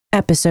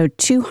Episode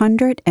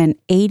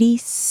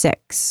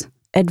 286,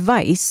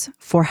 Advice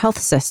for Health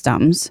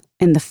Systems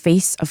in the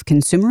Face of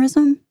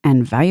Consumerism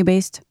and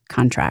Value-Based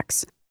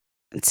Contracts.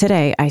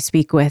 Today, I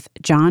speak with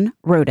John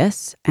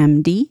Rodas,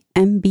 MD,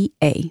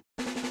 MBA.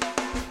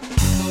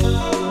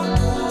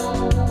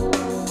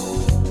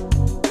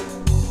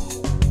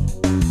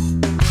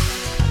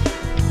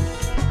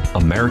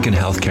 American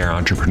healthcare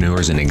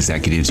entrepreneurs and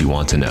executives you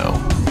want to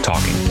know.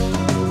 Talking.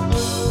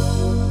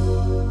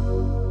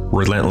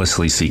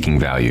 Relentlessly seeking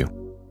value.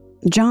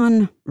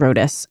 John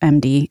Rodas,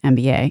 MD,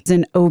 MBA, is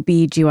an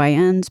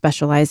OB/GYN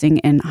specializing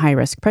in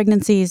high-risk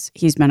pregnancies.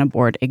 He's been a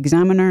board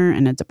examiner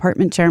and a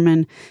department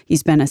chairman.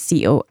 He's been a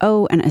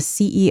COO and a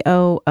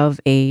CEO of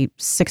a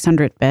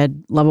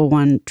 600-bed level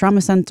 1 trauma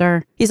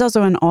center. He's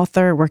also an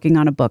author working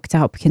on a book to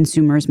help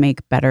consumers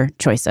make better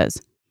choices.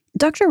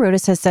 Dr.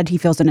 Rodas has said he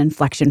feels an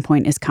inflection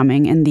point is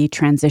coming in the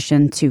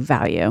transition to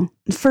value.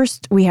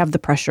 First, we have the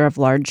pressure of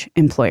large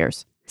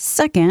employers.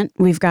 Second,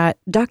 we've got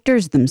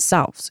doctors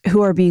themselves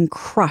who are being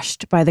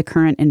crushed by the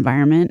current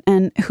environment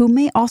and who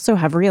may also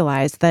have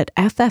realized that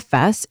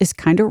FFS is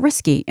kind of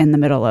risky in the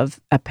middle of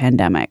a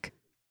pandemic.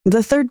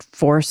 The third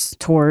force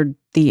toward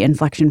the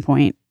inflection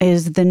point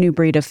is the new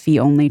breed of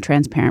fee-only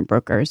transparent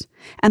brokers.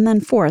 And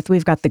then fourth,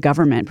 we've got the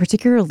government,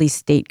 particularly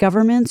state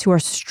governments, who are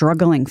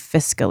struggling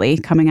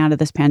fiscally coming out of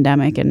this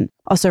pandemic and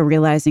also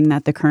realizing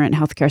that the current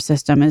healthcare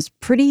system is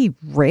pretty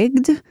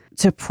rigged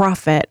to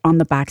profit on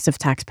the backs of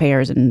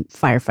taxpayers and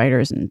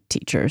firefighters and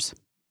teachers.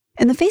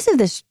 In the face of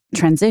this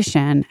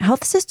transition,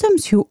 health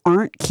systems who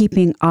aren't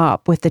keeping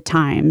up with the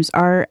times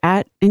are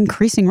at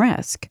increasing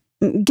risk.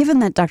 Given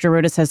that Dr.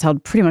 Rodas has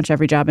held pretty much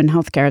every job in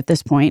healthcare at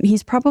this point,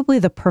 he's probably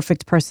the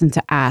perfect person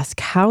to ask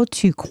how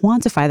to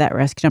quantify that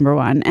risk, number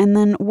one, and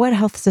then what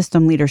health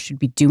system leaders should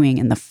be doing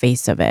in the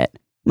face of it.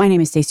 My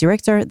name is Stacey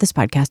Richter. This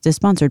podcast is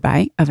sponsored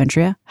by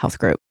Aventria Health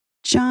Group.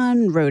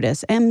 John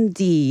Rodas,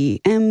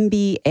 MD,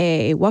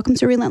 MBA. Welcome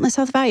to Relentless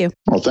Health Value.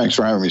 Well, thanks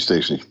for having me,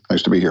 Stacey.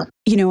 Nice to be here.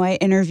 You know, I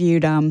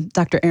interviewed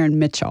Dr. Aaron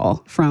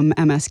Mitchell from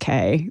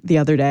MSK the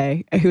other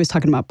day, who was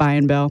talking about buy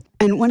and bill.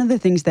 And one of the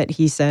things that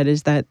he said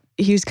is that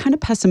he was kind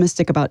of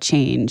pessimistic about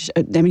change.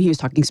 I mean, he was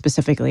talking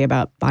specifically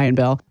about buy and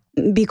bill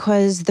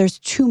because there's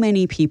too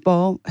many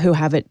people who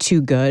have it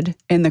too good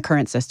in the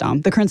current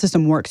system. The current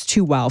system works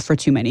too well for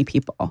too many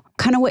people.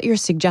 Kind of what you're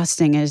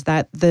suggesting is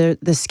that the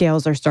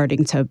scales are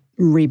starting to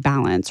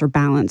rebalance or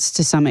balance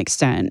to some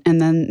extent.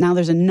 And then now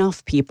there's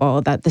enough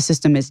people that the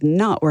system is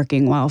not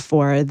working well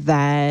for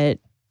that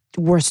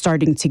we're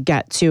starting to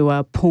get to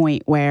a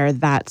point where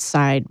that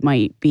side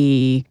might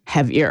be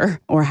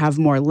heavier or have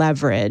more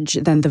leverage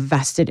than the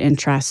vested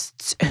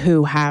interests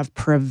who have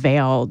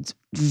prevailed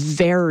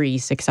very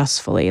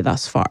successfully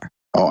thus far.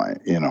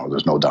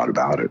 There's no doubt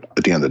about it.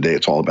 At the end of the day,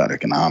 it's all about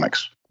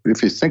economics.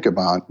 If you think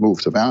about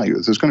move to value,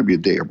 there's going to be a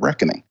day of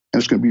reckoning.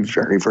 And it's going to be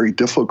very, very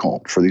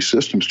difficult for these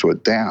systems to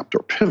adapt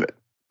or pivot,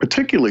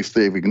 particularly if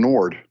they've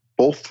ignored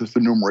both the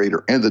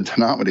numerator and the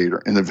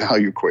denominator in the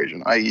value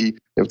equation, i.e.,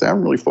 if they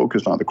haven't really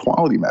focused on the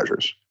quality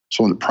measures.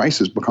 So when the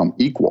prices become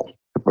equal,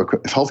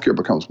 if healthcare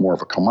becomes more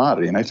of a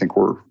commodity, and I think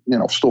we're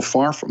still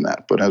far from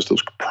that, but as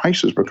those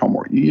prices become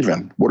more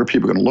even, what are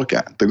people going to look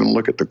at? They're going to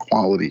look at the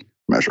quality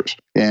measures.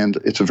 And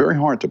it's very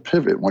hard to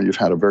pivot when you've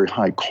had a very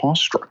high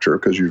cost structure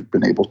because you've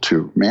been able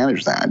to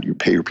manage that. You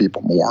pay your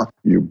people more,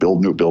 you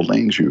build new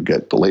buildings, you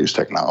get the latest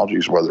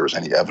technologies, whether there's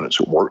any evidence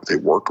they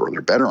work or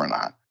they're better or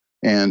not.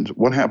 And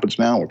what happens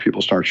now when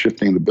people start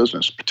shifting the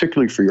business,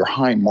 particularly for your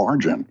high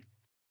margin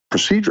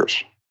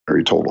procedures, or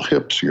your total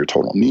hips, your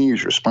total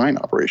knees, your spine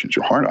operations,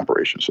 your heart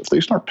operations, if they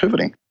start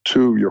pivoting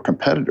to your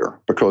competitor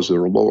because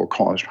they're a lower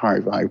cost, high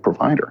value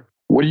provider,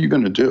 what are you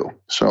going to do?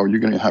 So you're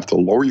going to have to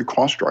lower your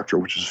cost structure,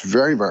 which is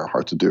very, very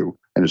hard to do,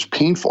 and it's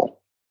painful.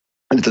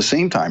 And at the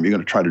same time, you're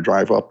going to try to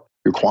drive up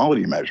your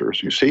quality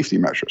measures, your safety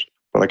measures.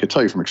 But I can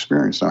tell you from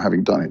experience now,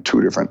 having done it in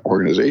 2 different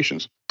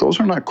organizations, those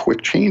are not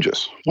quick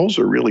changes. Those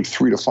are really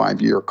 3 to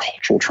 5 year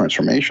cultural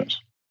transformations.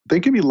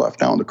 They can be left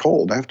down the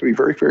cold. I have to be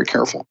very, very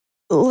careful.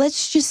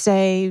 Let's just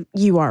say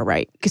you are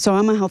right. So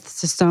I'm a health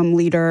system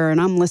leader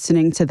and I'm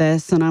listening to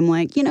this and I'm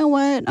like, you know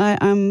what?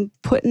 I'm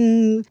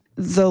putting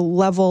the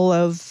level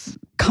of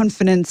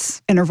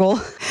confidence interval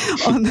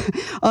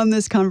on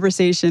this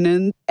conversation.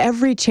 And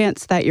every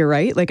chance that you're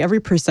right, like every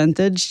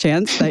percentage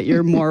chance that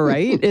you're more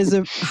right is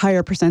a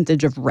higher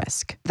percentage of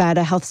risk that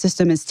a health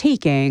system is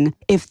taking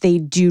if they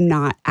do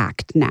not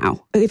act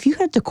now. If you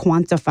had to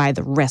quantify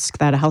the risk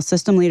that a health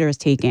system leader is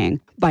taking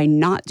by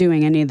not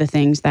doing any of the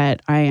things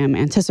that I am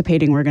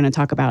anticipating we're going to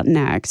talk about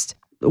next,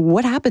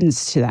 what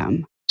happens to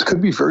them? It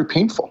could be very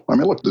painful. I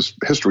mean, look, this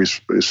history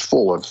is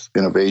full of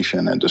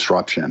innovation and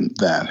disruption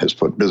that has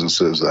put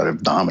businesses that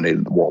have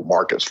dominated the world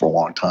markets for a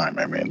long time.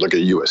 I mean, look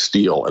at U.S.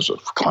 Steel as a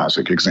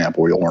classic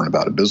example you'll learn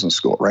about at business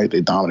school, right?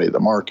 They dominated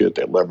the market,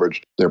 they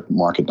leveraged their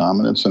market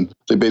dominance, and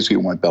they basically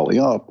went belly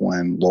up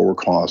when lower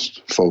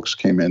cost folks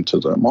came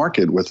into the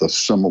market with a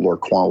similar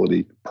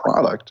quality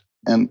product.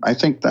 And I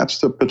think that's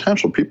the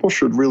potential. People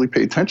should really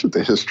pay attention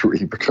to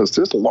history because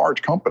there's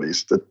large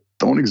companies that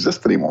don't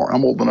exist anymore.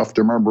 I'm old enough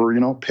to remember,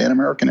 Pan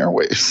American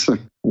Airways.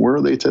 Where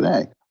are they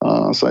today?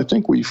 So I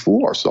think we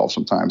fool ourselves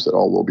sometimes that,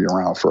 we'll be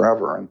around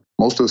forever. And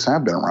most of us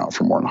have been around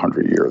for more than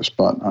 100 years.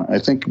 But I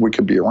think we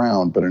could be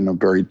around, but in a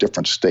very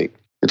different state.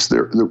 It's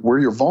where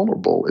you're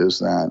vulnerable is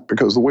that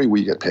because the way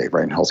we get paid,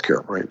 right, in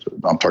healthcare, right,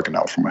 I'm talking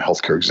now from a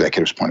healthcare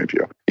executive's point of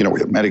view. We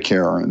have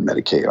Medicare and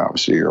Medicaid,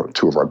 obviously, are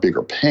two of our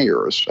bigger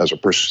payers as a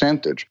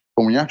percentage.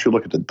 But when you actually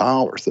look at the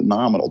dollars, the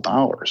nominal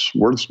dollars,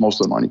 where does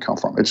most of the money come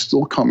from? It's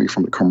still coming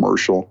from the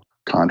commercial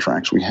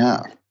contracts we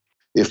have.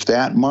 If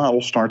that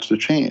model starts to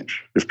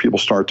change, if people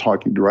start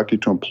talking directly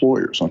to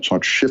employers and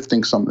start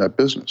shifting some of that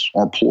business,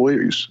 or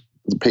employees,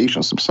 the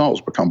patients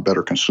themselves become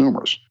better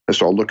consumers and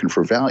start looking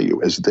for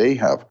value as they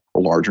have a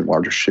larger and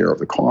larger share of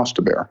the cost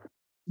to bear,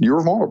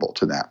 you're vulnerable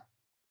to that.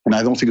 And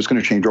I don't think it's going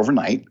to change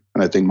overnight.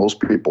 And I think most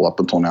people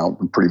up until now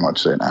would pretty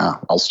much say,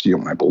 I'll see it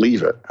when I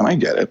believe it. And I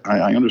get it.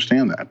 I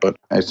understand that. But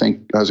I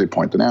think, as I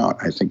pointed out,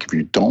 I think if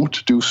you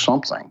don't do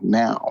something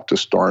now to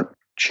start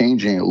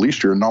changing at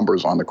least your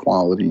numbers on the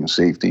quality and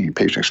safety,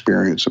 patient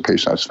experience, and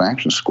patient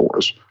satisfaction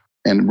scores,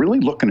 and really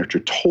looking at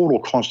your total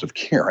cost of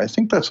care, I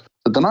think that's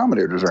the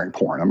denominator is very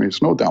important. I mean,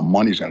 it's no doubt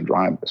money's going to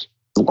drive this.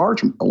 The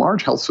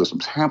large health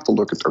systems have to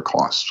look at their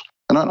costs.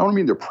 And I don't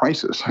mean their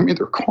prices, I mean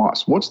their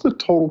costs. What's the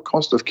total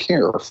cost of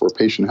care for a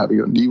patient having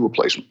a knee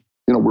replacement?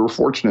 We were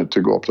fortunate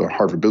to go up to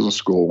Harvard Business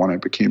School when I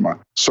became a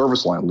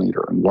service line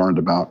leader and learned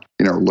about,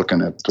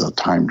 looking at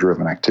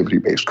time-driven,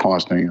 activity-based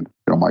costing.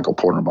 And, Michael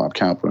Porter and Bob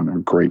Kaplan are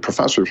great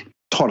professors,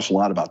 taught us a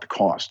lot about the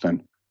cost.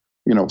 And,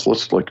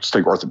 let's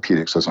take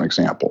orthopedics as an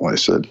example. I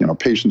said,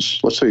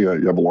 patients, let's say you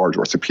have a large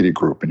orthopedic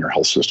group in your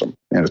health system,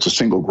 and it's a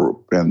single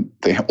group, and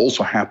they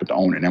also happen to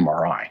own an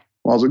MRI.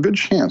 Well, there's a good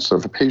chance that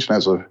if a patient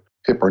has a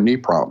hip or knee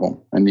problem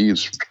and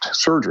needs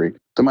surgery,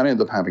 they might end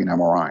up having an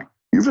MRI.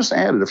 You've just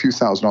added a few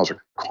 $1,000s of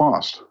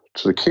cost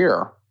to the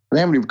care. They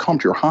haven't even come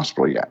to your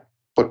hospital yet.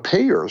 But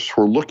payers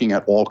who are looking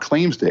at all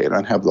claims data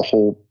and have the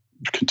whole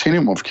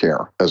continuum of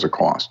care as a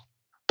cost,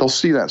 they'll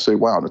see that and say,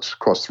 wow, that's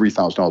cost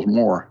 $3,000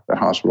 more at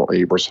hospital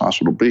A versus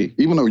hospital B,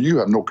 even though you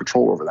have no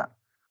control over that.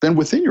 Then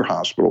within your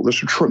hospital,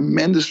 there's a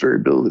tremendous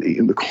variability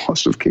in the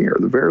cost of care.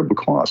 The variable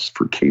costs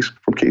from case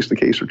to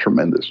case are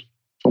tremendous.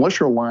 So unless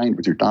you're aligned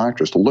with your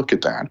doctors to look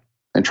at that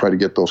and try to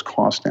get those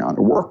costs down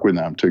and work with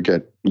them to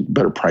get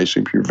better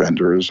pricing for your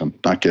vendors and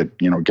not get,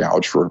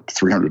 gouged for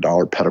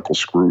 $300 pedicle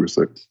screws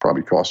that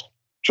probably cost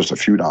just a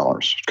few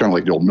dollars. It's kind of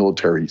like the old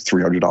military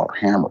 $300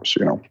 hammers,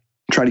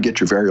 Try to get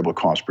your variable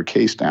cost per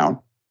case down.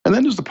 And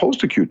then there's the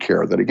post-acute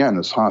care that, again,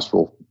 as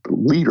hospital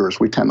leaders,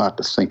 we tend not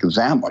to think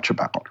that much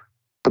about.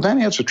 But that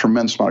adds a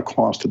tremendous amount of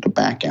cost at the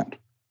back end.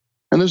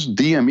 And there's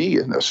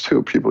DME in this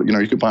too. People,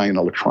 you could buy an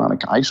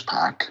electronic ice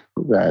pack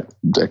that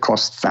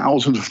costs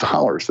thousands of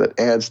dollars that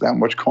adds that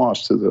much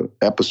cost to the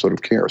episode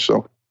of care.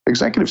 So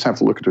executives have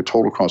to look at the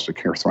total cost of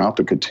care throughout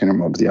the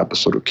continuum of the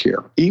episode of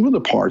care, even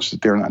the parts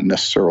that they're not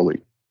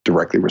necessarily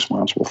directly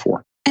responsible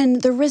for.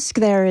 And the risk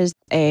there is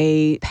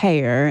a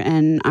payer,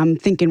 and I'm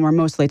thinking we're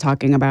mostly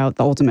talking about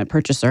the ultimate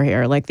purchaser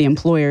here, like the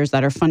employers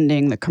that are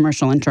funding the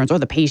commercial insurance or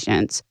the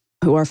patients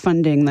who are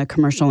funding the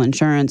commercial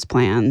insurance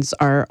plans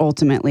are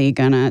ultimately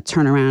going to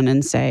turn around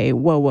and say,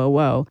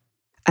 whoa.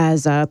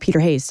 As Peter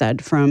Hayes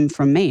said from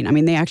Maine, I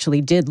mean, they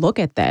actually did look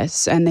at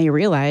this and they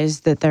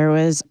realized that there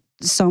was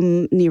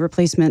some knee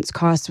replacements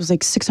cost was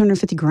like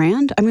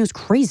 $650,000. I mean, it was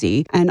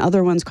crazy. And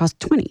other ones cost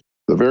 $20,000.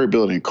 The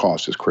variability in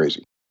cost is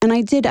crazy. And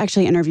I did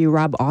actually interview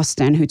Rob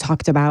Austin, who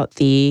talked about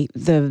the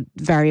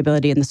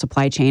variability in the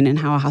supply chain and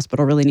how a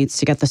hospital really needs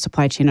to get the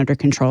supply chain under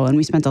control. And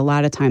we spent a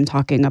lot of time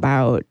talking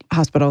about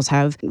hospitals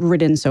have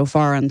ridden so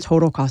far on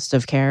total cost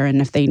of care.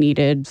 And if they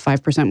needed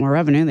 5% more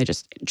revenue, they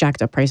just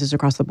jacked up prices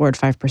across the board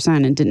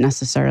 5% and didn't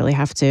necessarily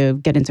have to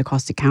get into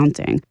cost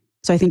accounting.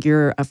 So I think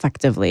you're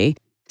effectively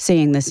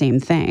saying the same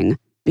thing.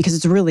 Because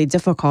it's really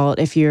difficult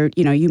if you're,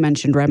 you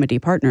mentioned Remedy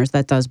Partners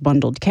that does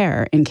bundled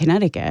care in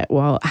Connecticut.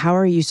 Well, how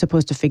are you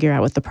supposed to figure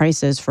out what the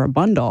price is for a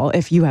bundle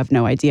if you have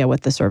no idea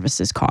what the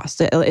services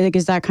cost?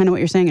 Is that kind of what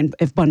you're saying? And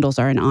if bundles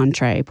are an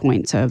entree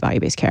point to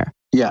value-based care?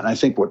 Yeah, and I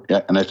think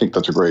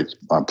that's a great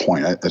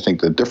point. I think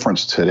the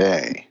difference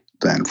today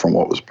than from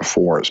what was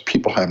before is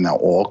people have now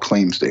all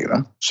claims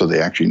data, so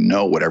they actually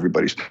know what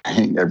everybody's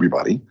paying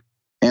everybody.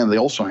 And they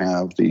also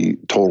have the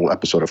total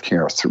episode of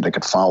care. They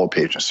can follow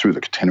patients through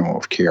the continuum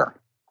of care.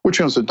 Which,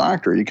 as a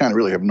doctor, you kind of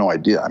really have no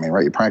idea. I mean,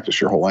 right, you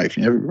practice your whole life,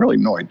 and you have really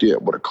no idea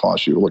what it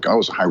costs you. Look, I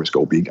was a high-risk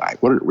OB guy.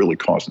 What did it really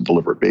cost to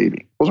deliver a baby?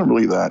 It wasn't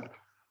really that.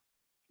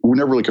 We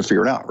never really could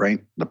figure it out,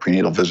 right? The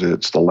prenatal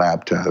visits, the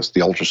lab tests,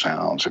 the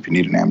ultrasounds, if you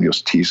need an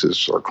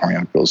amniocentesis or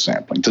chorionic villus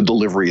sampling, the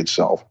delivery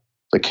itself,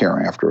 the care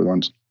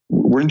afterwards.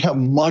 We're going to have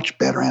much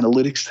better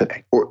analytics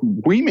today. Or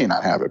we may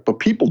not have it, but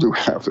people do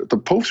have it.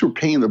 The folks who are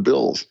paying the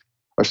bills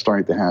are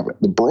starting to have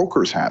it. The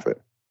brokers have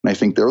it. And I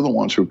think they're the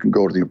ones who can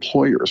go to the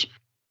employers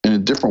in a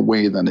different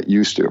way than it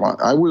used to.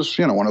 I was,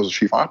 when I was a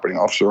chief operating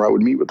officer, I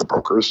would meet with the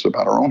brokers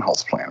about our own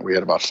health plan. We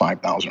had about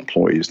 5,000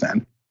 employees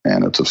then,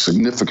 and it's a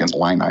significant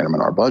line item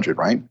in our budget,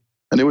 right?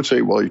 And they would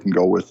say, well, you can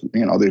go with,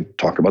 they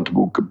talk about the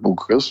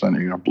BUCAs,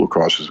 and, Blue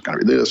Cross is going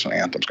to be this, and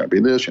Anthem's going to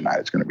be this,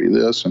 United's going to be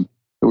this. And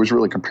it was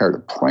really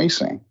comparative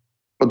pricing.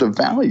 But the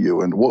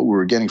value and what we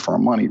were getting for our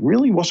money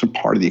really wasn't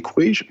part of the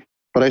equation.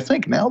 But I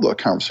think now the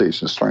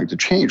conversation is starting to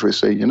change. We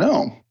say,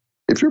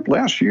 if your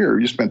last year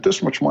you spent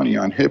this much money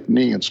on hip,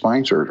 knee, and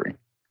spine surgery,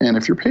 and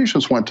if your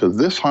patients went to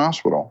this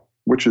hospital,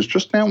 which is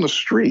just down the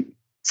street,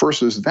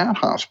 versus that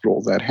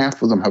hospital that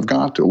half of them have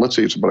gone to, let's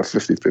say it's about a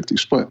 50-50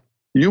 split,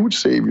 you would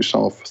save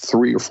yourself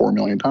 $3 or $4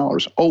 million.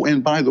 Oh,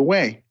 and by the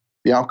way,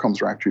 the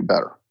outcomes are actually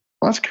better.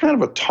 Well, that's kind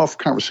of a tough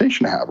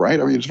conversation to have, right?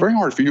 I mean, it's very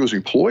hard for you as an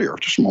employer,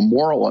 just from a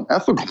moral and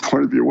ethical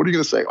point of view. What are you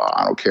going to say? Oh,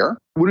 I don't care.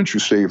 Wouldn't you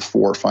save $4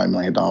 or $5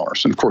 million?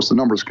 And of course, the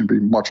numbers can be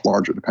much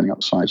larger depending on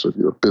the size of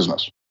your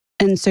business.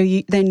 And so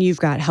then you've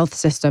got health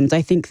systems.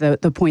 I think the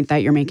point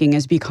that you're making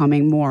is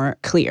becoming more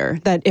clear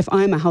that if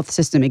I'm a health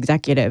system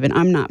executive and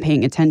I'm not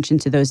paying attention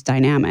to those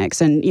dynamics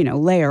and,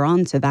 layer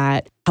onto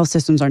that, health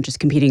systems aren't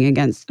just competing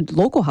against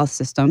local health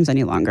systems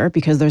any longer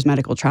because there's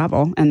medical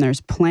travel and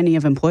there's plenty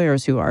of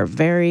employers who are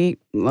very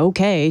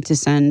okay to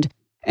send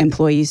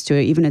employees to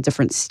even a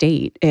different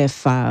state if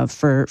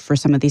for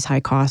some of these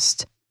high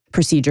cost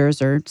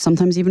procedures or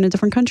sometimes even a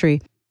different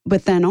country.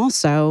 But then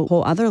also a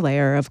whole other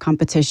layer of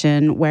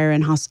competition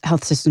wherein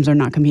health systems are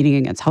not competing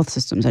against health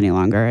systems any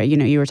longer.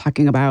 You were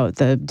talking about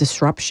the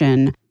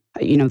disruption,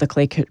 the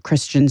Clay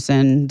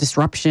Christensen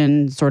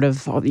disruption sort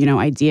of,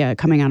 idea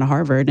coming out of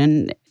Harvard.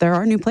 And there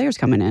are new players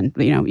coming in.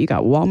 You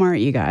got Walmart,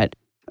 you got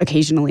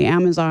occasionally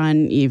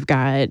Amazon, you've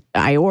got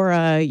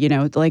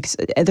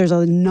Iora, there's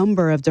a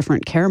number of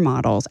different care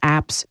models,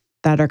 apps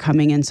that are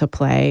coming into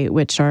play,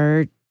 which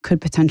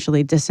could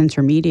potentially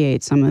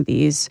disintermediate some of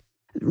these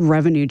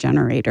revenue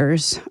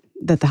generators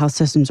that the health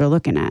systems are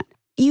looking at.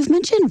 You've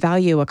mentioned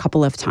value a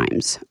couple of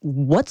times.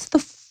 What's the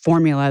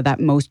formula that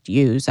most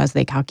use as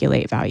they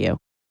calculate value?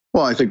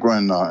 Well, I think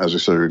when, as I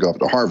said, you go up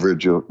to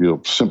Harvard, you'll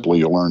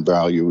learn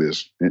value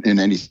is, in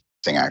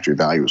anything actually,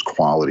 value is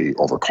quality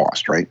over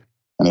cost, right?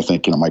 And I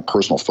think, my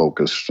personal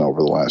focus over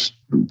the last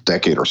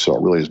decade or so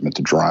really has been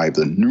to drive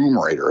the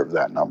numerator of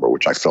that number,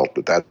 which I felt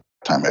at that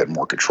time I had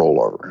more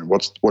control over. And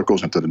what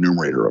goes into the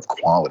numerator of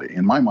quality?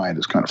 In my mind,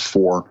 is kind of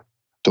 4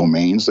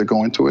 domains that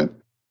go into it.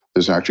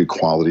 There's actually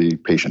quality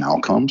patient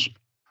outcomes.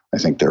 I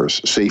think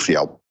there's safety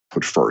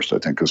output first, I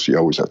think, because you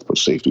always have to put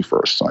safety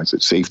first. So I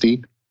said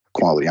safety,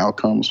 quality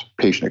outcomes,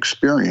 patient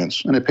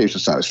experience, and then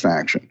patient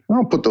satisfaction. I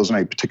don't put those in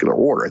any particular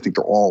order. I think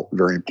they're all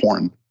very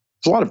important.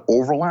 There's a lot of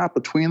overlap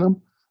between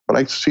them, but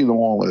I see them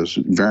all as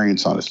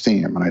variants on a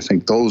theme, and I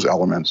think those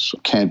elements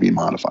can be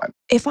modified.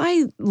 If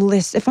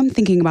I'm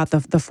thinking about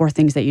the 4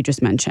 things that you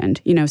just mentioned,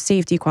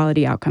 safety,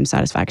 quality, outcome,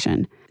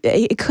 satisfaction,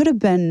 it could have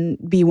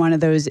be one of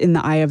those in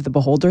the eye of the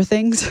beholder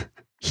things.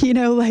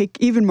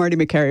 Even Marty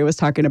Makary was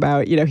talking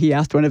about, he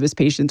asked one of his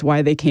patients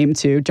why they came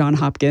to Johns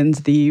Hopkins,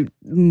 the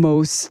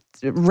most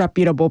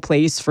reputable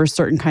place for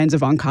certain kinds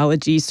of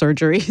oncology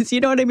surgeries.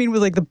 You know what I mean?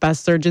 With the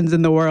best surgeons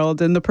in the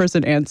world. And the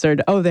person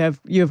answered, oh,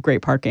 you have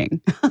great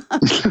parking.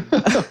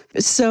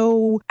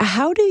 So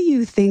how do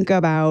you think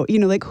about,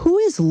 who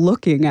is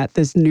looking at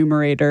this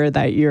numerator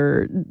that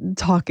you're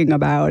talking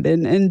about?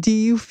 And do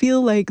you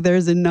feel like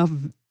there's enough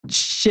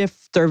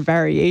shift or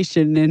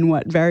variation in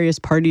what various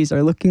parties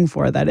are looking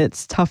for that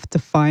it's tough to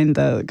find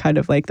the kind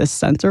of the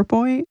center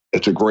point?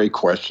 It's a great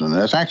question. And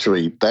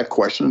that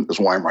question is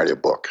why I'm writing a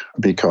book,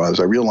 because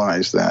I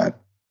realized that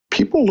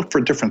people look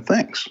for different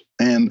things.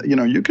 And,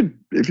 you could,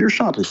 if you're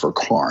shopping for a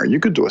car,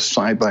 you could do a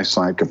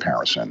side-by-side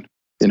comparison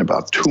in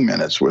about 2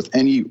 minutes with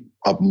any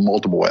of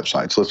multiple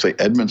websites. Let's say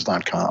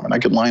Edmunds.com. And I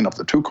could line up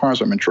the 2 cars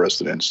I'm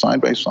interested in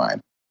side by side.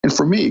 And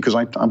for me, because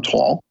I'm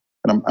tall,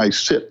 and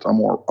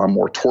I'm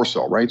more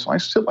torso, right? So I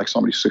sit like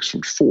somebody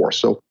 6'4".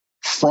 So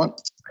front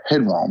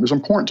headroom is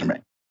important to me.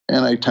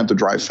 And I tend to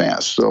drive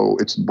fast. So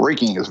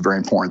braking is very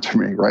important to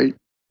me, right?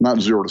 Not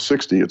 0 to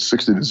 60, it's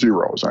 60 to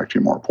 0 is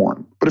actually more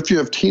important. But if you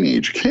have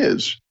teenage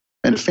kids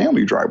and a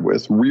family you drive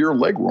with, rear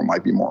leg room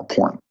might be more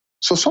important.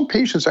 So some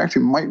patients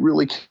actually might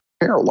really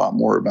care a lot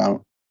more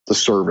about the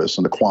service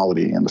and the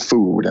quality and the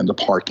food and the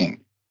parking.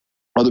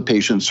 Other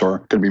patients are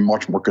going to be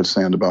much more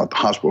concerned about the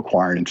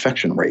hospital-acquired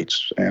infection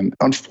rates. And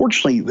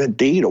unfortunately, the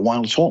data,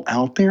 while it's all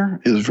out there,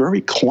 is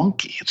very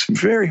clunky. It's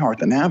very hard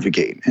to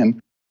navigate. And,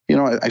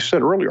 I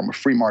said earlier, I'm a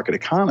free market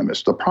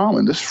economist. The problem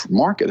in this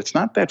market, it's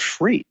not that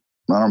free.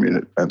 I don't mean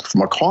it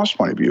from a cost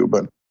point of view,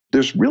 but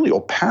there's really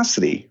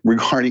opacity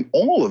regarding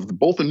all of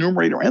both the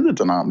numerator and the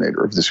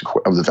denominator of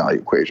the value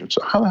equation.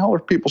 So how the hell are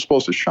people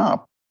supposed to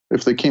shop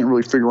if they can't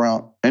really figure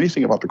out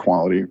anything about the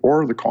quality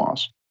or the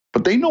cost?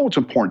 But they know what's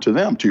important to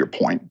them, to your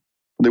point.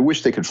 They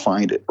wish they could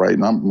find it, right?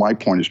 And my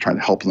point is trying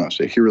to help them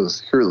say, here are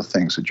the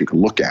things that you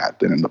can look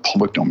at and in the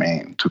public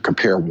domain to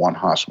compare one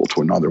hospital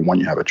to another when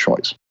you have a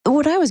choice.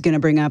 What I was going to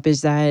bring up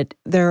is that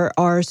there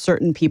are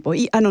certain people,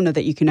 I don't know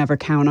that you can ever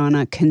count on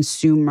a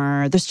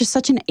consumer. There's just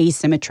such an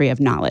asymmetry of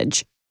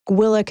knowledge.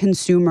 Will a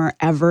consumer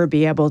ever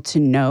be able to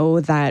know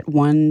that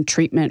one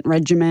treatment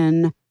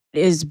regimen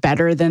is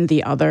better than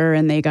the other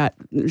and they got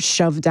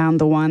shoved down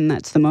the one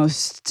that's the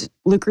most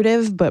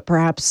lucrative, but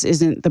perhaps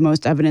isn't the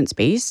most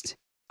evidence-based?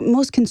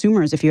 Most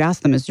consumers, if you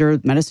ask them, is your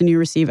medicine you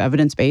receive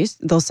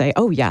evidence-based? They'll say,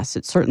 oh, yes,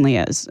 it certainly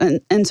is.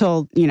 And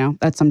until,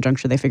 at some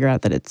juncture, they figure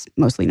out that it's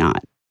mostly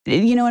not.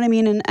 You know what I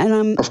mean? And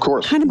I'm of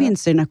course, kind of being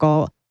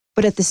cynical,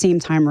 but at the same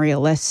time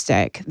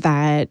realistic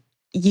that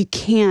you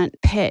can't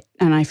pit,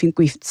 and I think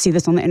we see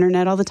this on the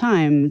internet all the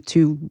time,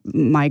 to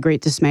my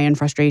great dismay and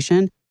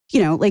frustration.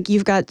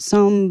 You've got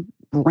some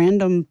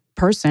random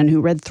person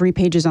who read 3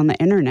 pages on the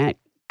internet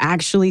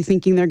actually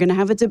thinking they're going to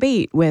have a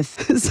debate with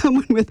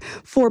someone with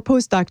 4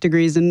 postdoc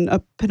degrees in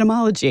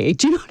epidemiology.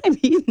 Do you know what I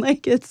mean?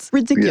 It's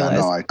ridiculous. Yeah,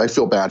 no, I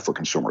feel bad for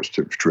consumers,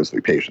 too,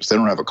 truthfully, patients. They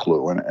don't have a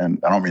clue, and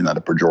I don't mean that in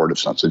a pejorative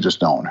sense. They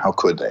just don't. How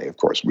could they? Of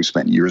course, we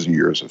spent years and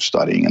years of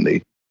studying, and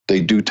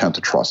they do tend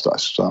to trust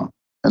us. So,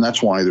 and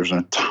that's why there's an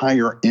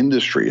entire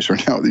industry. So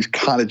now these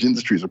cottage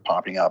industries are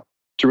popping up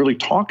to really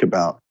talk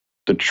about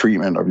the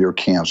treatment of your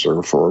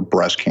cancer for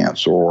breast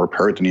cancer or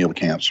peritoneal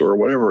cancer or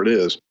whatever it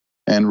is,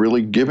 and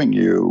really giving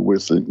you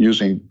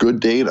using good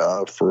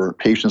data for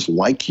patients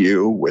like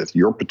you with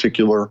your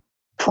particular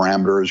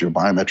parameters, your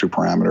biometric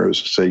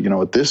parameters, say,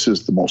 this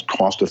is the most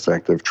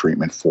cost-effective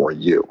treatment for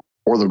you.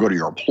 Or they'll go to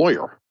your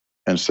employer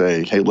and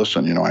say, hey,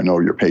 listen, I know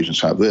your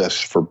patients have this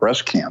for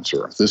breast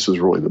cancer. This is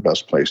really the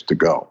best place to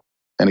go.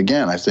 And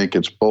again, I think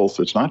it's both.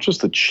 It's not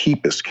just the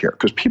cheapest care,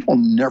 because people are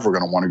never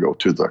going to want to go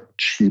to the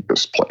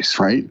cheapest place,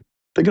 right?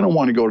 They're going to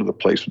want to go to the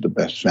place with the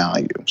best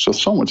value. So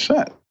someone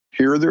said,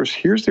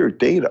 here's their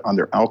data on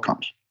their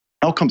outcomes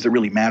that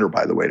really matter,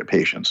 by the way, to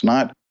patients,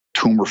 not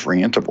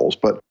tumor-free intervals,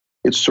 but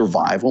it's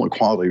survival and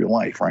quality of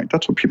life, right?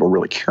 That's what people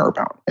really care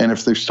about. And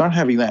if they start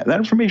having that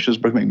information is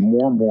becoming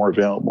more and more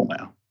available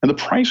now. And the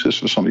prices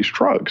for some of these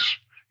drugs,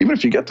 even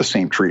if you get the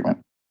same treatment,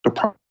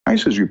 the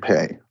prices you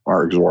pay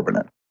are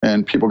exorbitant.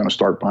 And people are going to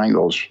start buying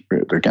those,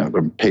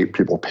 again,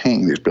 people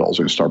paying these bills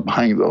are going to start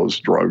buying those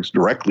drugs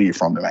directly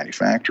from the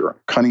manufacturer,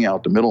 cutting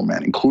out the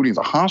middlemen, including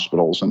the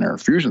hospitals and their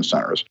infusion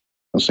centers,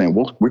 and saying,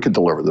 well, we could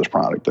deliver this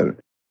product at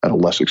a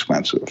less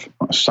expensive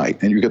site,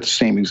 and you get the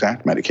same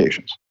exact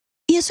medications.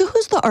 Yeah, so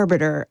who's the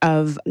arbiter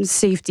of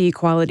safety,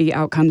 quality,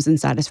 outcomes, and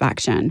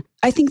satisfaction?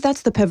 I think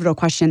that's the pivotal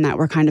question that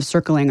we're kind of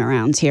circling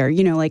around here.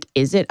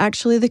 Is it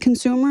actually the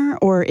consumer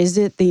or is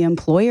it the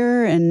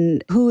employer?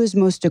 And who is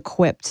most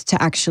equipped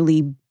to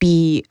actually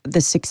be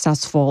the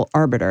successful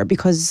arbiter?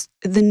 Because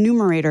the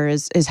numerator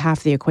is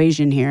half the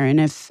equation here. And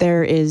if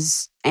there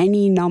is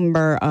any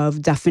number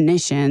of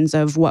definitions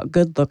of what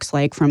good looks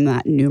like from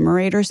that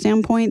numerator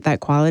standpoint,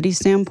 that quality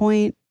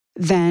standpoint,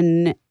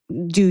 then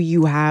do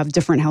you have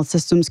different health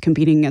systems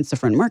competing against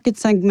different market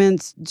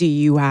segments? Do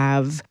you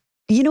have,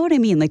 you know what I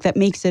mean? That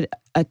makes it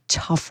a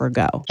tougher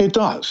go. It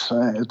does.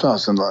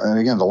 And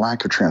again, the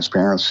lack of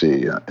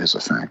transparency is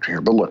a factor here.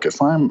 But look,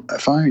 if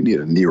I need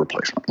a knee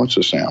replacement, let's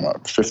just say I'm a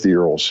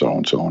 50-year-old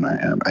so-and-so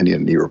and I need a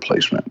knee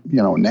replacement,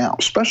 now,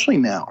 especially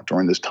now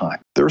during this time,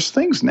 there's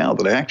things now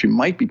that I actually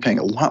might be paying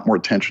a lot more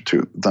attention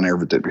to than I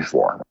ever did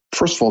before.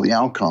 First of all, the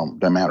outcome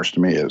that matters to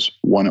me is,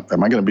 one,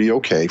 am I going to be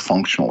okay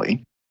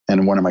functionally?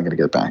 And when am I going to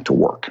get back to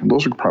work? And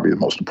those are probably the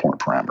most important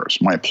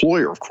parameters. My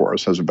employer, of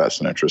course, has a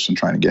vested interest in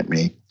trying to get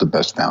me the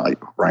best value,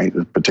 right?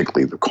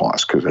 Particularly the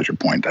cost, because as you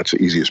point, that's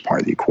the easiest part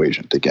of the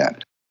equation to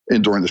get.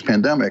 And during this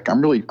pandemic, I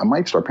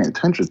might start paying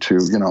attention to,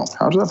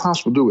 how does that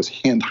hospital do with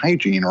hand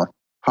hygiene or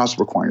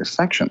hospital-acquired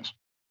infections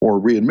or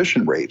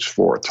readmission rates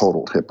for a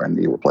total hip and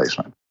knee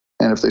replacement?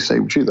 And if they say,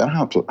 gee, that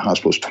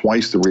hospital is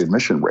twice the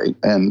readmission rate,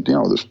 and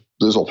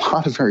there's a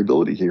lot of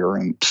variability here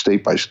and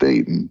state by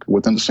state and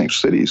within the same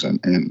cities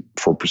and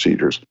for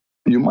procedures,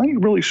 you might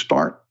really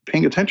start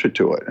paying attention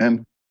to it.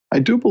 And I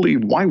do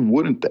believe, why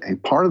wouldn't they?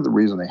 Part of the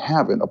reason they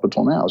haven't up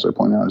until now, as I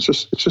point out,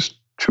 is it's just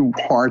too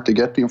hard to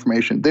get the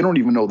information. They don't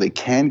even know they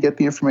can get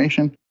the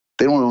information.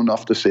 They don't know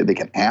enough to say they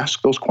can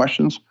ask those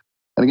questions.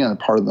 And again,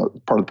 part of the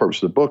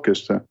purpose of the book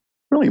is to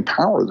really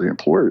empower the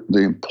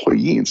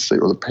employee and say,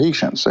 or the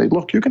patient, say,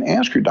 look, you can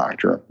ask your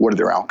doctor, what are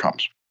their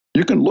outcomes?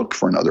 You can look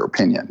for another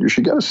opinion. You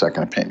should get a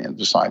second opinion,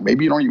 decide.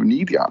 Maybe you don't even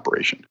need the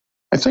operation.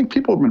 I think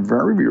people have been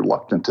very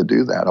reluctant to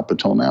do that up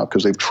until now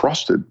because they've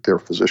trusted their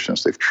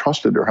physicians. They've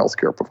trusted their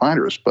healthcare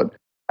providers. But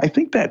I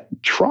think that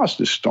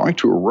trust is starting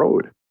to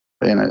erode.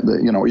 And,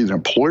 either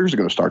employers are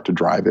going to start to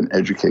drive and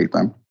educate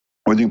them,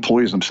 or the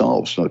employees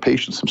themselves, the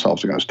patients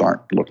themselves are going to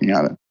start looking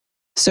at it.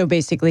 So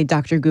basically,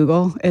 Dr.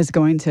 Google is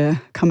going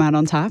to come out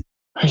on top?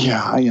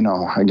 Yeah,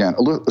 again,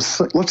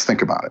 let's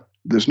think about it.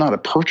 There's not a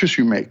purchase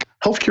you make.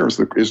 Healthcare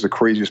is the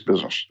craziest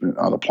business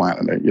on the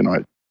planet.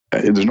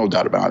 There's no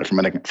doubt about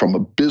it. From a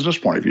business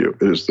point of view,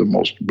 it is the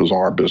most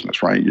bizarre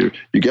business, right? You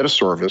get a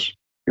service.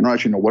 You don't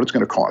actually know what it's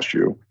going to cost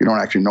you. You don't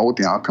actually know what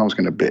the outcome is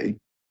going to be.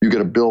 You get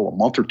a bill a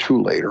month or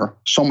two later.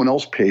 Someone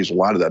else pays a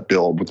lot of that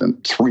bill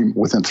within 3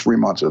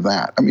 months of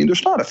that.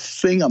 There's not a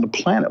thing on the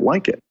planet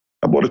like it.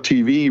 I bought a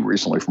TV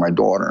recently for my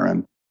daughter,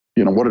 and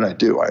what did I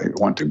do? I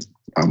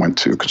went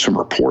to Consumer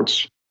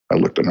Reports. I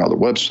looked at another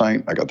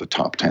website. I got the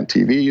top 10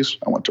 TVs.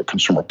 I went to a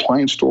consumer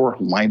appliance store,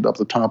 lined up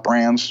the top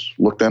brands,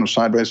 looked at them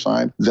side by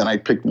side. Then I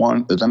picked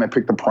one, then I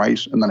picked the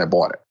price, and then I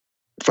bought it.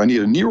 If I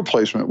need a knee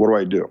replacement,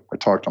 what do? I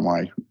talk to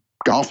my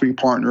golfing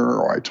partner,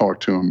 or I talk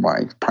to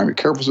my primary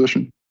care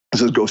physician. He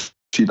says, go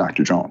see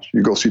Dr. Jones.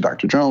 You go see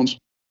Dr. Jones.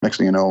 Next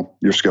thing you know,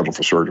 you're scheduled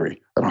for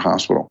surgery at a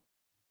hospital.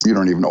 You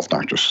don't even know if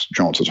Dr.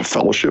 Jones has a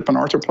fellowship in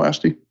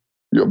arthroplasty.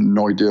 You have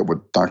no idea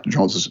what Dr.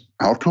 Jones's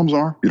outcomes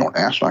are. You don't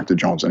ask Dr.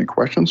 Jones any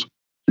questions.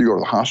 You go to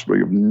the hospital,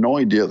 you have no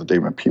idea that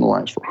they've been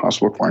penalized for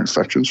hospital-acquired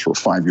infections for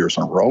 5 years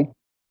in a row.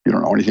 You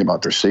don't know anything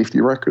about their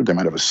safety record. They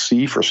might have a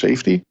C for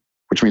safety,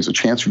 which means the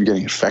chance of you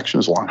getting infection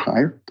is a lot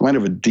higher. They might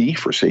have a D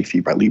for safety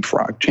by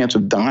leapfrog. Chance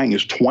of dying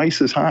is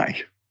twice as high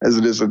as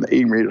it is in an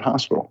A-rated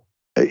hospital.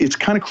 It's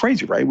kind of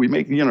crazy, right? We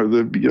make,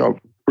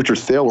 Richard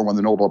Thaler won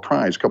the Nobel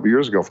Prize a couple of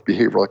years ago for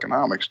behavioral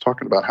economics,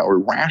 talking about how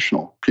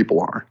irrational people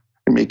are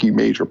in making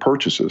major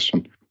purchases.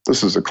 And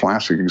this is a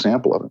classic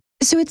example of it.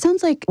 So it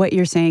sounds like what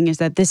you're saying is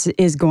that this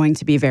is going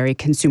to be very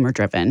consumer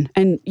driven.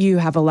 And you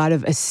have a lot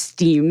of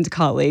esteemed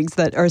colleagues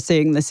that are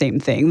saying the same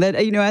thing, that,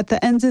 at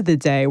the end of the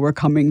day, we're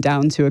coming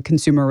down to a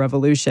consumer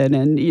revolution.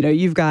 And,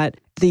 you've got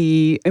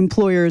the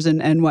employers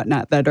and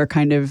whatnot that are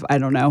kind of,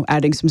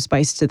 adding some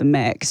spice to the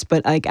mix.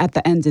 But at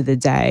the end of the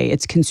day,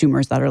 it's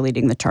consumers that are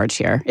leading the charge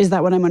here. Is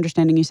that what I'm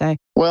understanding you say?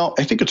 Well,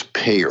 I think it's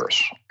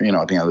payers,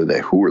 at the end of the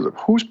day.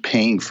 Who's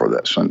paying for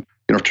this? And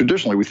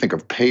traditionally, we think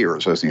of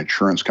payers as the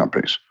insurance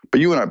companies. But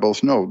you and I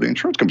both know the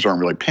insurance companies aren't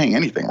really paying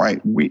anything, right?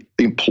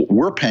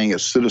 We're paying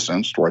as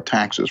citizens to our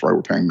taxes, right?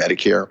 We're paying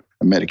Medicare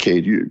and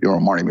Medicaid.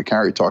 Marty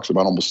McCary talks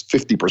about almost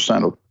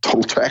 50% of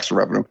total tax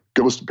revenue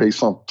goes to pay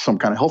some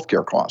kind of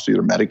healthcare costs,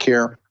 either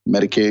Medicare,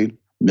 Medicaid,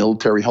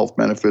 military health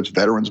benefits,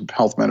 veterans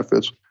health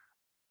benefits.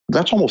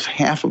 That's almost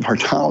half of our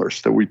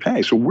dollars that we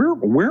pay. So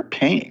we're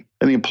paying,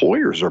 and the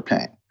employers are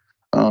paying.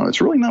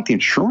 It's really not the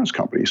insurance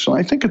companies. So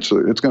I think it's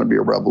going to be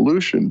a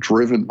revolution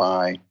driven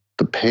by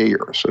the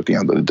payers at the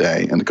end of the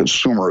day, and the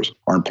consumers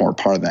are an important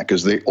part of that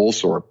because they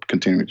also are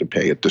continuing to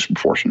pay a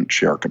disproportionate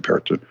share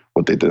compared to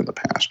what they did in the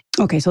past.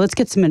 Okay, so let's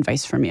get some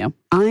advice from you.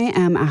 I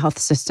am a health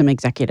system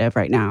executive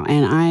right now,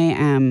 and I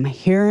am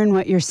hearing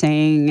what you're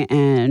saying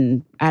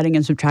and adding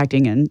and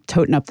subtracting and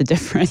toting up the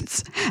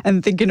difference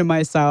and thinking to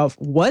myself,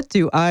 what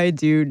do I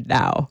do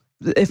now?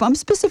 If I'm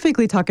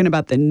specifically talking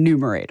about the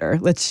numerator,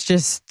 let's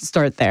just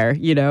start there,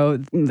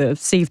 the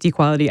safety,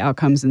 quality,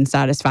 outcomes, and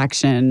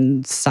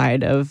satisfaction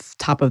side of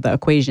top of the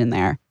equation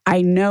there.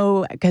 I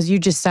know, because you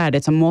just said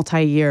it's a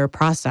multi-year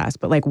process,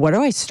 but what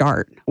do I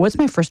start? What's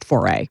my first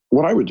foray?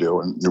 What I would do,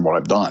 and what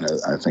I've done,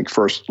 I think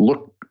first,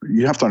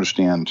 you have to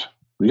understand,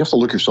 you have to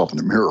look yourself in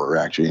the mirror,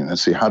 actually, and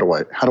see how do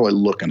I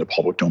look in the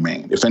public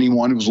domain? If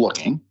anyone was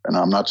looking, and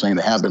I'm not saying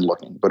they have been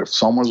looking, but if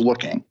someone's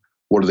looking,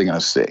 what are they going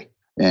to see?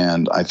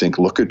 And I think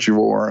look at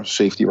your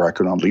safety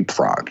record on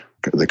Leapfrog.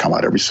 They come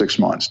out every 6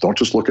 months. Don't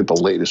just look at the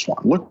latest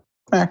one. Look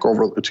back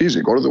over, it's easy.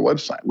 Go to the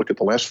website. Look at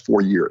the last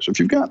 4 years. If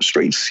you've got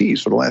straight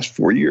C's for the last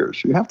 4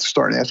 years, you have to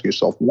start asking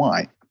yourself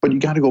why. But you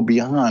got to go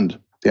beyond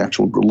the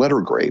actual letter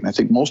grade. And I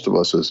think most of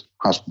us as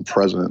hospital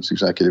presidents,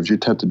 executives, you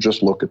tend to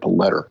just look at the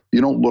letter.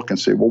 You don't look and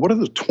say, well, what are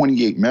the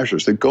 28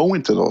 measures that go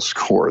into those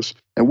scores?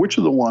 And which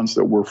are the ones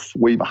that we're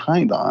way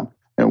behind on?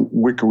 And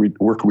where can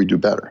we do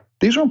better?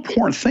 These are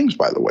important things,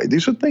 by the way.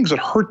 These are things that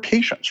hurt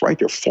patients, right?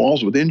 They're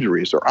falls with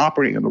injuries. They're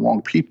operating on the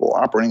wrong people,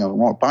 operating on the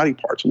wrong body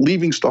parts,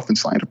 leaving stuff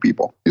inside of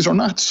people. These are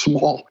not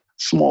small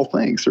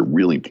things. They're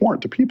really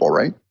important to people,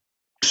 right?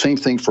 Same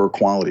thing for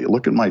quality.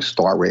 Look at my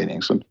star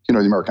ratings. And, the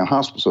American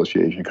Hospital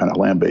Association kind of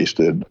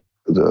lambasted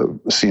the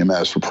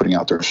CMS for putting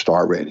out their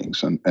star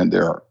ratings, and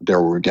they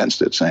were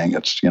against it, saying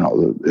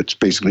it's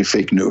basically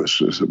fake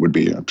news, as it would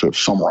be to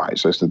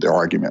summarize as to their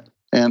argument.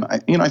 And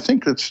I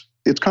think it's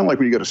kind of like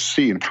when you get a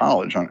C in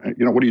college.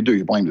 What do?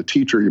 You blame the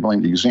teacher, you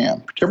blame the exam.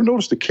 Did you ever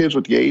notice the kids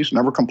with the A's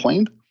never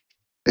complained?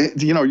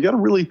 You got to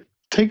really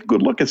take a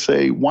good look and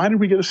say, why did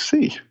we get a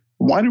C?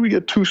 Why did we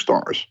get 2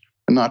 stars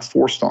and not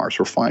 4 stars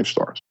or 5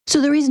 stars? So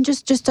the reason,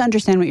 just to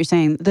understand what you're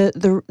saying,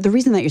 the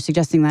reason that you're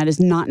suggesting that is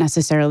not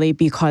necessarily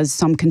because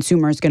some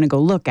consumer is going to go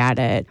look at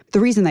it.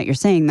 The reason that you're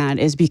saying that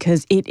is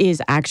because it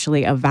is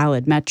actually a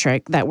valid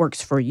metric that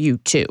works for you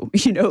too.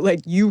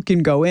 You can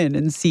go in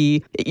and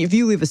see if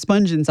you leave a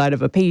sponge inside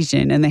of a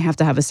patient and they have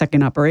to have a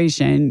second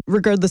operation,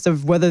 regardless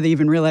of whether they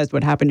even realized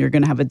what happened, you're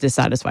going to have a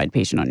dissatisfied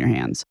patient on your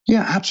hands.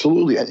 Yeah,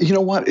 absolutely. You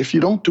know what? If you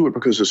don't do it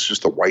because it's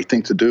just the right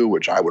thing to do,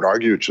 which I would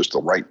argue it's just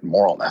the right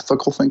moral and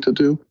ethical thing to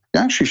do, you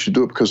actually should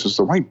do it because it's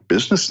the right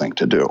business thing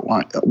to do.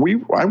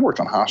 I worked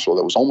on a hospital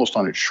that was almost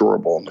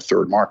uninsurable in the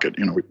third market.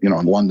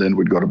 In London,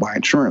 we'd go to buy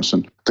insurance,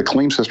 and the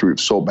claims history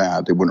was so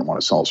bad they wouldn't want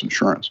to sell us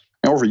insurance.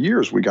 And over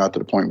years, we got to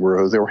the point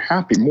where they were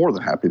more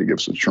than happy to give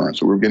us insurance.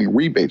 So we were getting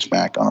rebates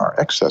back on our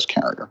excess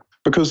carrier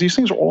because these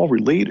things are all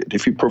related.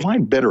 If you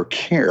provide better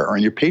care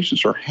and your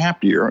patients are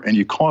happier and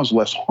you cause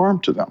less harm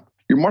to them,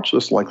 you're much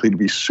less likely to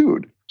be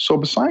sued. So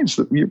besides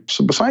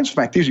the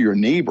fact these are your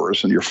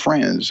neighbors and your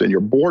friends and your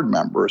board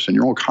members and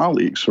your own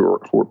colleagues who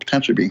are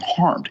potentially being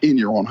harmed in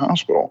your own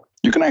hospital,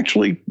 you can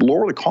actually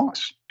lower the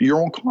costs,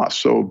 your own costs.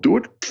 So do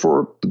it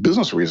for the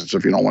business reasons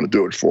if you don't want to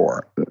do it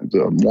for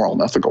the moral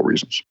and ethical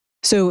reasons.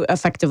 So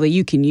effectively,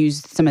 you can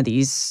use some of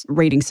these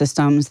rating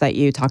systems that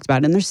you talked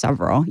about, and there's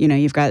several.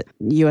 You've got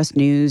US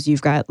News,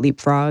 you've got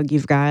Leapfrog,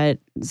 you've got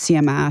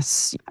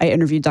CMS. I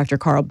interviewed Dr.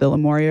 Carl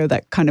Billamorio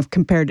that kind of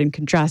compared and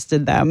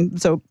contrasted them.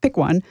 So pick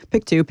one,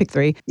 pick two, pick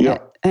three,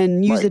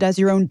 and use it as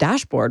your own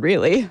dashboard,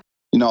 really.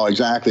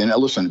 Exactly. And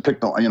listen,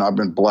 I've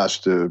been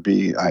blessed to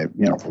be,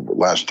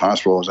 last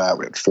hospital I was at,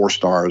 we had 4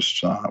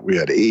 stars. We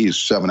had A's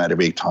 7 out of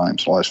 8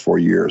 times the last 4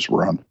 years.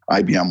 We're on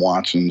IBM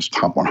Watson's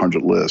top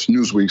 100 list,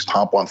 Newsweek's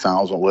top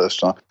 1,000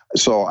 list.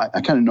 So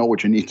I kind of know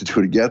what you need to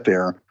do to get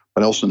there,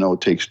 but I also know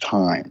it takes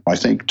time. I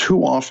think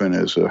too often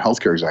as a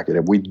healthcare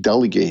executive, we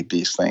delegate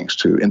these things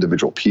to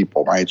individual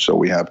people, right? So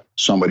we have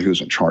somebody who's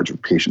in charge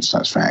of patient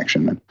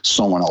satisfaction, and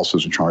someone else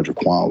who's in charge of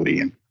quality,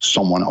 and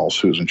someone else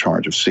who's in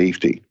charge of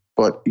safety.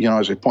 But,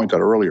 as I pointed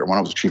out earlier, when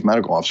I was a chief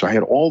medical officer, I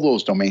had all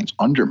those domains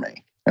under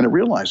me. And I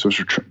realized those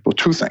are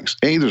two things.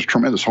 A, there's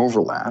tremendous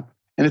overlap,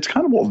 and it's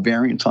kind of all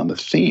variants on the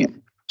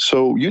theme.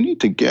 So you need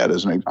to get,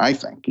 I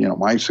think,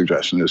 my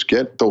suggestion is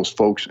get those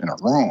folks in a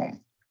room,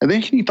 and they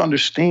need to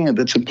understand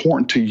that's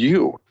important to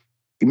you.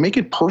 You make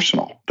it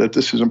personal, that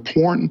this is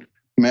important.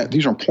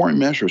 These are important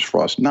measures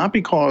for us, not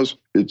because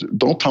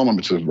don't tell them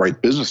it's the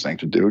right business thing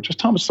to do, just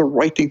tell them it's the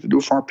right thing to do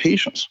for our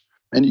patients.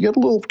 And you get a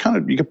little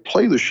you can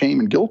play the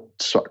shame and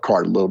guilt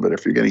card a little bit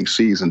if you're getting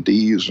C's and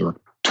D's or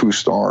 2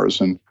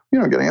 stars. And, you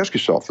got to ask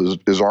yourself,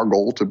 is our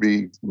goal to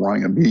be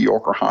running a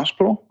mediocre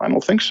hospital? I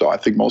don't think so. I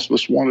think most of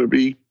us want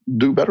to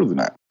do better than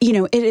that.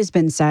 It has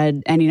been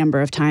said any number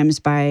of times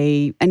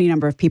by any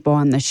number of people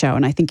on the show,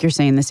 and I think you're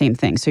saying the same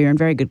thing. So you're in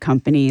very good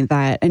company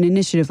that an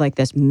initiative like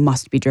this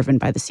must be driven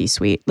by the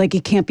C-suite. Like,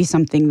 it can't be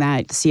something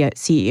that the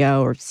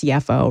CEO or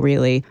CFO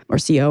really, or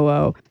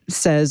COO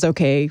says,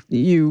 okay,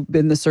 you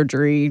in the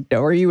surgery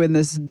or you in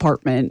this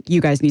department,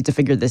 you guys need to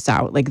figure this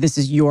out. Like, this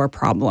is your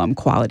problem,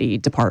 quality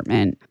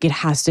department. It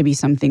has to be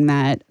something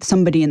that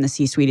somebody in the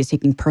C-suite is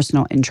taking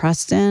personal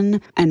interest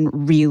in and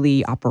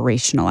really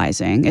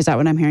operationalizing. Is that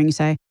what I'm hearing you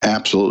say?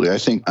 Absolutely.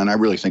 I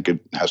really think it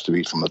has to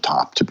be from the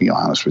top, to be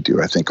honest with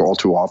you. I think all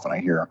too often I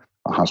hear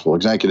hospital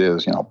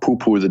executives,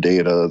 poo-poo the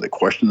data, they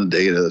question the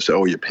data, they say,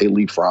 oh, you pay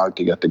Leapfrog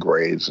to get the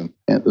grades. And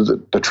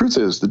the truth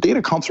is, the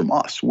data comes from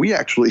us. We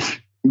actually,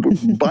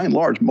 by and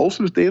large, most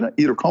of this data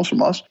either comes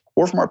from us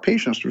or from our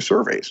patients through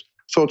surveys.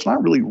 So it's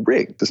not really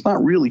rigged. It's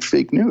not really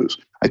fake news.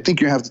 I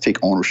think you have to take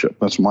ownership.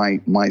 That's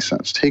my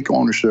sense. Take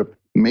ownership,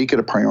 make it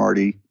a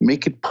priority,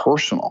 make it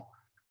personal.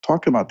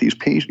 Talk about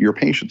your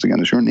patients again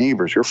as your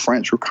neighbors, your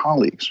friends, your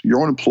colleagues,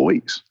 your own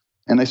employees.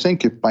 And I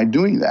think if by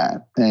doing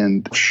that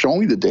and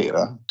showing the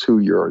data to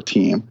your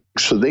team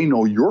so they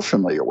know you're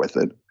familiar with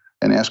it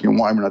and asking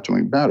why we're not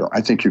doing better,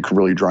 I think you could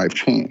really drive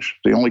change.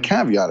 The only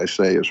caveat I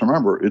say is,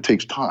 remember, it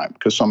takes time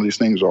because some of these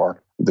things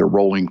they're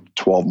rolling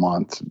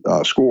 12-month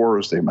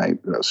scores.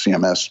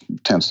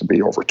 CMS tends to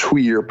be over a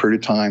 2-year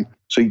period of time.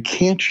 So you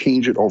can't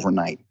change it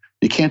overnight.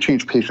 You can't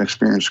change patient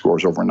experience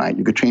scores overnight.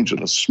 You could change it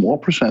a small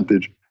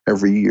percentage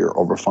every year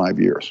over 5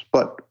 years.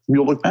 But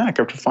you'll look back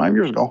after 5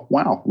 years and go,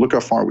 wow, look how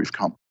far we've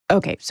come.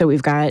 Okay, so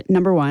we've got,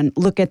 number one,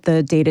 look at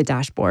the data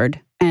dashboard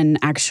and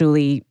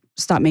actually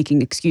stop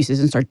making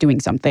excuses and start doing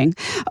something.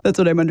 That's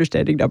what I'm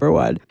understanding, number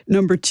one.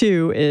 Number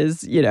two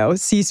is,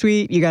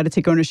 C-suite, you got to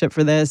take ownership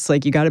for this.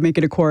 Like, you got to make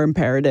it a core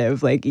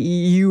imperative. Like,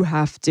 you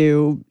have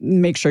to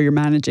make sure you're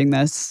managing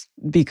this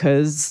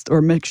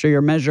or make sure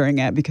you're measuring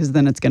it because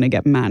then it's going to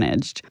get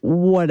managed.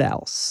 What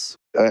else?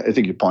 I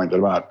think you pointed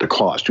about the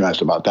cost. You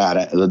asked about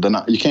that.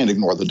 You can't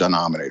ignore the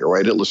denominator,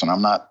 right? Listen,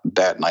 I'm not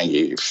that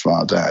naive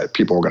that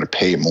people are going to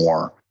pay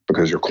more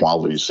because your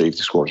quality and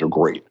safety scores are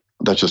great.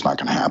 That's just not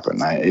going to happen.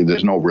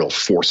 There's no real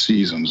Four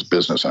Seasons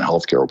business in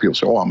healthcare where people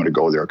say, oh, I'm going to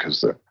go there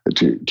because,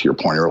 to your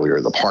point earlier,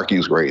 the parking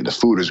is great, the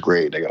food is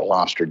great, they got a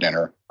lobster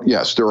dinner.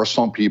 Yes, there are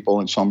some people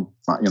and some,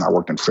 I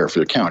worked in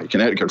Fairfield County,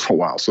 Connecticut for a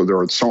while, so there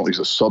are certainly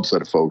a subset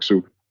of folks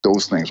who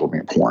those things will be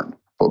important.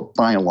 But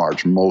by and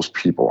large, most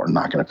people are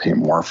not going to pay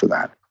more for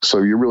that.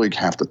 So you really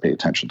have to pay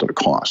attention to the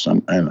cost.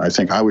 And I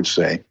think I would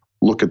say,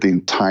 look at the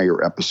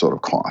entire episode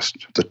of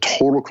cost, the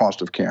total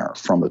cost of care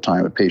from the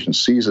time a patient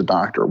sees a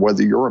doctor,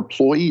 whether you're an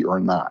employee or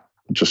not,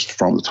 just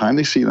from the time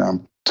they see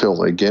them till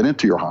they get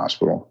into your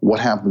hospital, what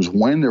happens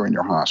when they're in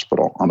your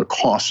hospital on the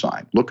cost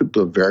side. Look at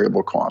the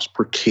variable cost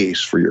per case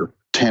for your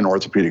 10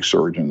 orthopedic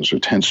surgeons or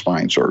 10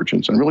 spine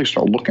surgeons and really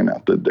start looking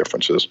at the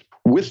differences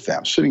with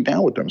them, sitting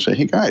down with them and say,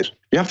 hey guys,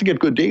 you have to get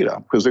good data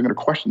because they're going to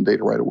question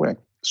data right away.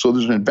 So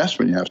there's an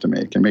investment you have to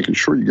make in making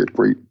sure you get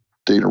great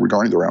data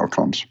regarding their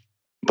outcomes.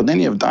 But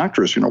then you have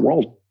doctors, we're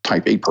all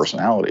type A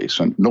personalities,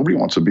 and nobody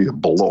wants to be a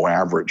below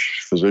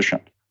average physician.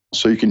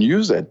 So you can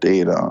use that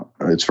data.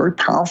 It's very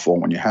powerful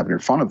when you have it in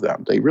front of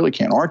them. They really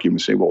can't argue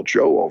and say, well,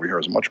 Joe over here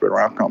has much better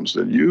outcomes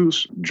than you,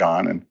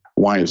 John, and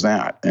why is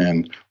that?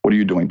 And what are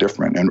you doing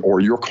different?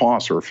 Or your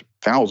costs are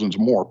thousands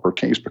more per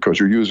case because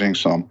you're using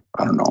some,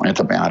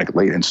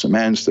 antibiotic-laden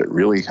cements that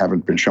really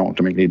haven't been shown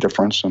to make any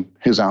difference. And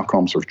his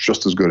outcomes are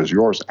just as good as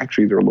yours.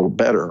 Actually, they're a little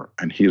better,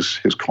 and his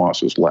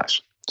cost is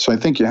less. So I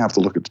think you have to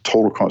look at the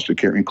total cost of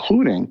care,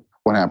 including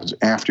what happens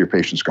after your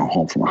patients go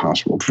home from a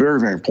hospital. Very,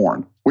 very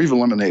important. We've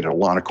eliminated a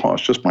lot of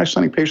costs just by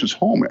sending patients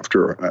home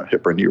after a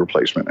hip or knee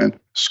replacement and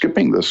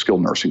skipping the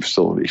skilled nursing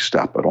facility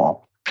step at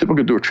all. People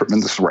could do a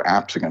tremendous, this is where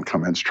apps again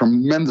come in. It's a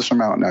tremendous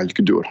amount now you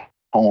can do at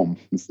home.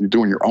 If you're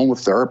doing your own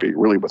therapy,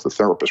 really with a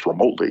therapist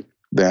remotely,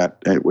 that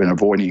when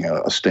avoiding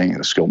a staying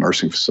in a skilled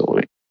nursing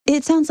facility.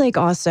 It sounds like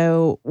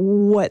also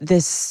what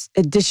this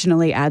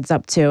additionally adds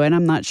up to, and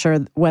I'm not sure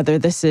whether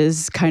this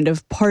is kind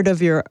of part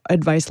of your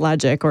advice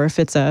logic or if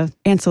it's a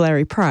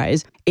ancillary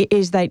prize,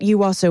 is that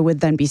you also would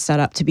then be set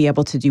up to be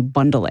able to do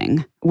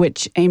bundling,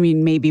 which, I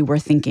mean, maybe we're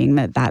thinking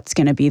that that's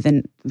going to be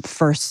the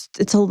first.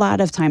 It's a lot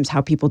of times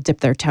how people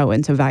dip their toe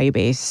into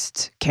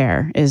value-based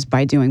care is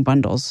by doing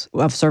bundles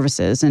of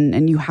services.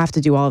 And you have to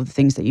do all of the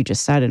things that you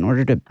just said in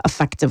order to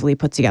effectively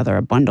put together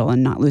a bundle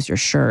and not lose your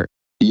shirt.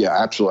 Yeah,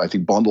 absolutely. I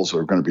think bundles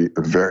are going to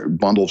be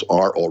bundles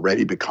are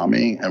already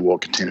becoming and will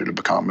continue to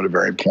become a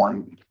very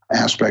important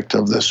aspect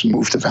of this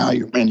move to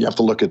value. And you have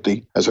to look at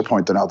as I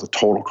pointed out, the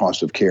total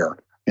cost of care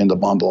in the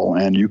bundle.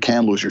 And you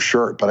can lose your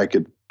shirt, but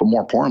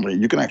more importantly,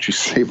 you can actually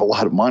save a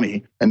lot of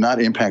money and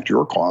not impact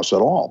your costs at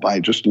all by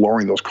just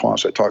lowering those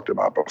costs I talked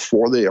about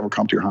before they ever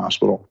come to your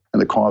hospital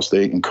and the costs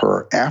they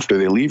incur after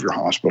they leave your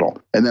hospital.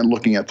 And then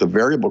looking at the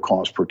variable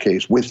cost per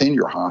case within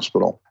your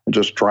hospital and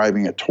just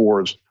driving it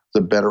towards the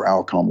better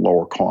outcome,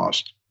 lower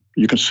cost.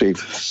 You can save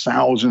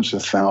thousands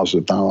and thousands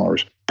of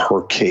dollars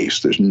per case.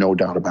 There's no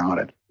doubt about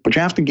it. But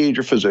you have to engage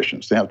your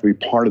physicians. They have to be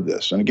part of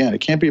this. And again,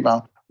 it can't be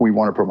about we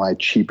want to provide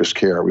cheapest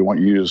care. We want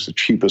you to use the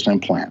cheapest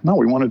implant. No,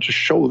 we want to just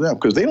show them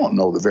because they don't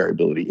know the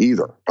variability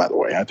either, by the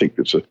way. I think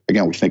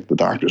again, we think the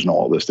doctors know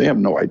all this. They have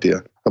no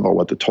idea about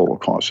what the total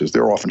cost is.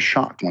 They're often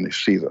shocked when they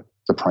see the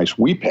price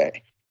we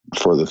pay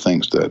for the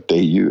things that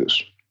they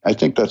use. I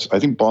think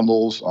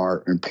bundles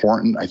are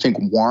important. I think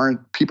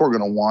people are going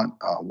to want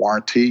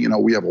warranty.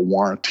 We have a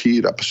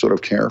warranted episode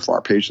of care for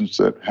our patients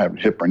that have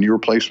hip or knee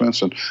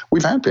replacements. And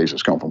we've had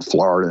patients come from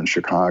Florida and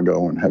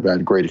Chicago and have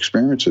had great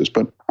experiences.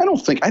 But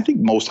I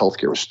think most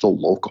healthcare is still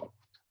local.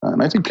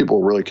 And I think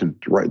people really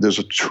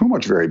there's too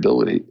much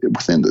variability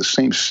within the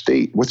same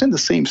state, within the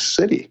same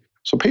city.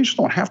 So patients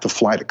don't have to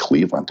fly to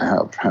Cleveland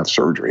to have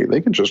surgery.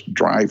 They can just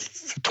drive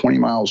 20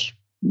 miles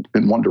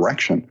in one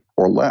direction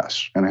or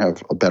less and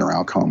have a better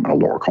outcome and a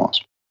lower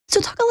cost.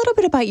 So talk a little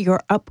bit about your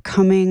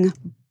upcoming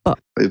book.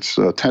 It's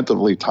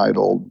tentatively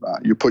titled,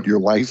 You Put Your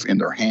Life in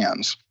Their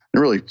Hands.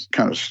 And really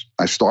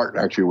I start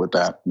actually with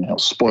that,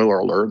 spoiler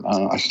alert,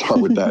 I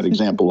start with that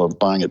example of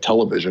buying a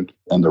television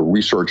and the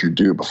research you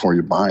do before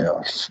you buy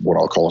what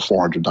I'll call a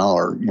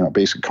 $400,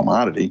 basic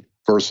commodity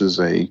versus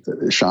a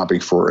shopping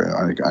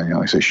for,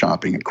 I say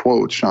shopping in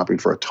quotes, shopping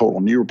for a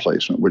total knee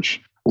replacement,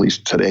 which at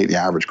least today, the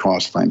average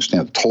cost, if I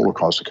understand the total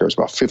cost of care, is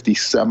about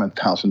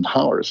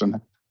 $57,000.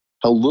 And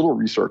how little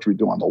research we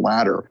do on the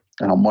latter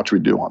and how much we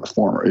do on the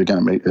former,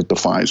 again, it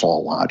defies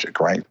all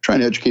logic, right? Trying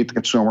to educate the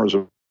consumers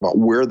about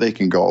where they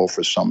can go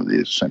for some of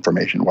this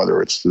information,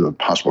 whether it's the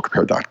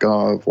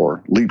hospitalcompare.gov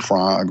or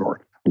Leapfrog or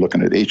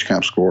looking at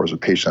HCAHPS scores or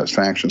patient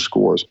satisfaction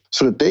scores,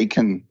 so that they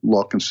can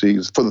look and see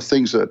for the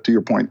things that, to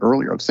your point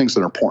earlier, the things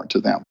that are important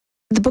to them.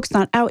 The book's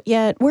not out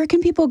yet. Where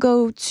can people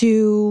go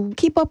to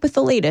keep up with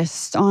the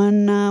latest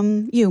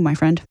on you, my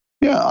friend?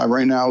 Yeah,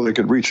 right now they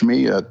could reach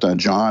me at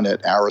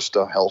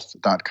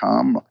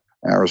john@aristahealth.com.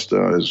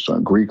 Arista is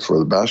Greek for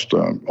the best,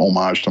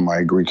 homage to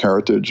my Greek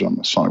heritage. I'm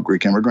a son of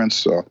Greek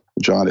immigrants.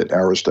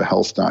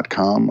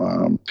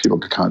 John@aristahealth.com. People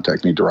can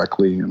contact me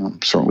directly, and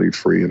I'm certainly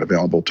free and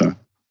available to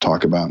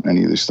talk about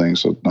any of these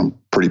things that I'm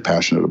pretty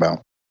passionate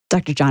about.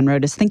 Dr. John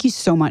Rodas, thank you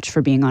so much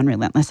for being on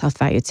Relentless Health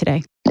Value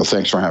today. Well,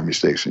 thanks for having me,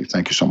 Stacey.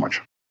 Thank you so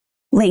much.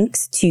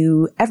 Links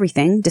to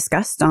everything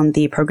discussed on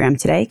the program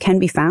today can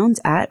be found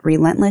at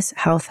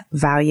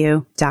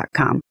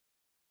relentlesshealthvalue.com.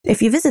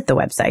 If you visit the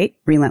website,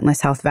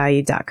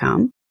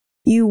 relentlesshealthvalue.com,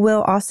 you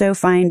will also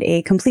find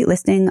a complete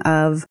listing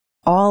of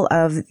all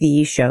of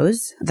the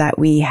shows that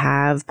we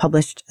have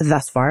published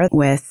thus far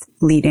with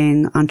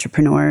leading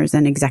entrepreneurs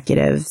and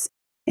executives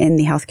in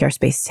the healthcare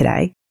space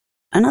today.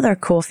 Another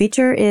cool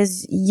feature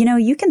is,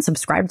 you can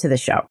subscribe to the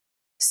show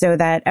so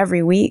that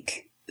every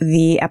week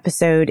the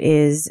episode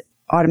is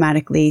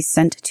automatically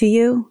sent to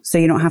you, so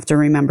you don't have to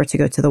remember to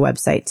go to the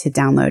website to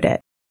download it.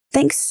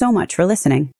 Thanks so much for listening.